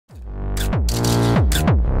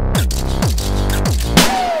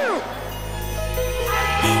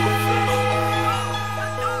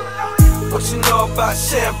about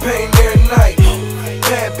champagne every night.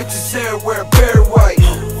 Bad bitches everywhere, very white.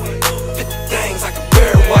 50 things like a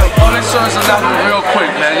bear white. All this show's announcement real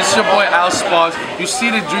quick, man. This is your boy Al Sparxx. You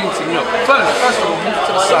see the dream team, yo. Fellas, first of all, move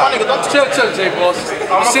to the side. Chill, J-Boss.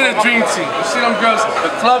 You see the dream team. You see them girls.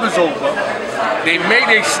 The club is over. They made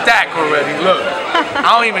a stack already. Look, I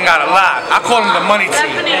don't even gotta lie. I call them the money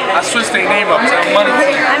team. I switched their name up to the money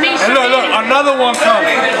team. And look, another one comes.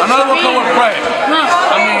 Another one comes with bread.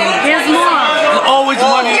 I mean, there's more. There's always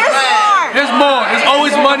money. There's more. There's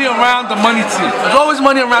always money around the money team. There's always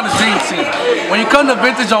money around the dream team. When you come to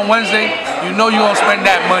Vintage on Wednesday, you know you're gonna spend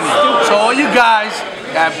that money. So all you guys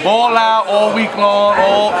that ball out all week long,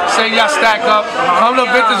 or say y'all stack up, come to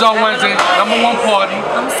Vintage on Wednesday, #1 party.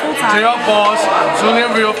 JR Boss,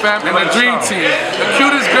 Julian Real Fam, and the dream team. The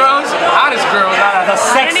cutest girls, hottest girls, the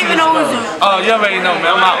sexiest. I didn't even know it was you. Oh, you already know,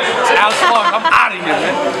 man. I'm out. It's Al Sparxx. I'm out of here,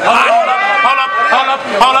 man. Hold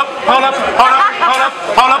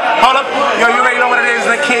up. Yo, you already know what it is.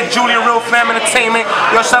 The kid, Julian Real Fam Entertainment.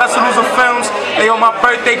 Yo, shout out to Loser Films. Hey, yo, my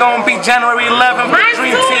birthday gonna be January 11th. The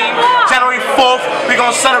Dream Team, January 4th. We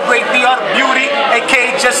gonna celebrate the Art Beauty,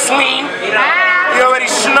 aka Jasleen. You already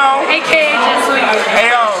know. AKA Jasleen. Hey,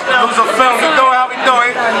 yo, Loser Films. We do it how we do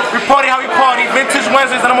it. We party how we party. Vintage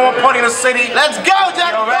Wednesdays, the #1 party in the city. Let's go,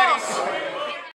 Jack. Yo, ready?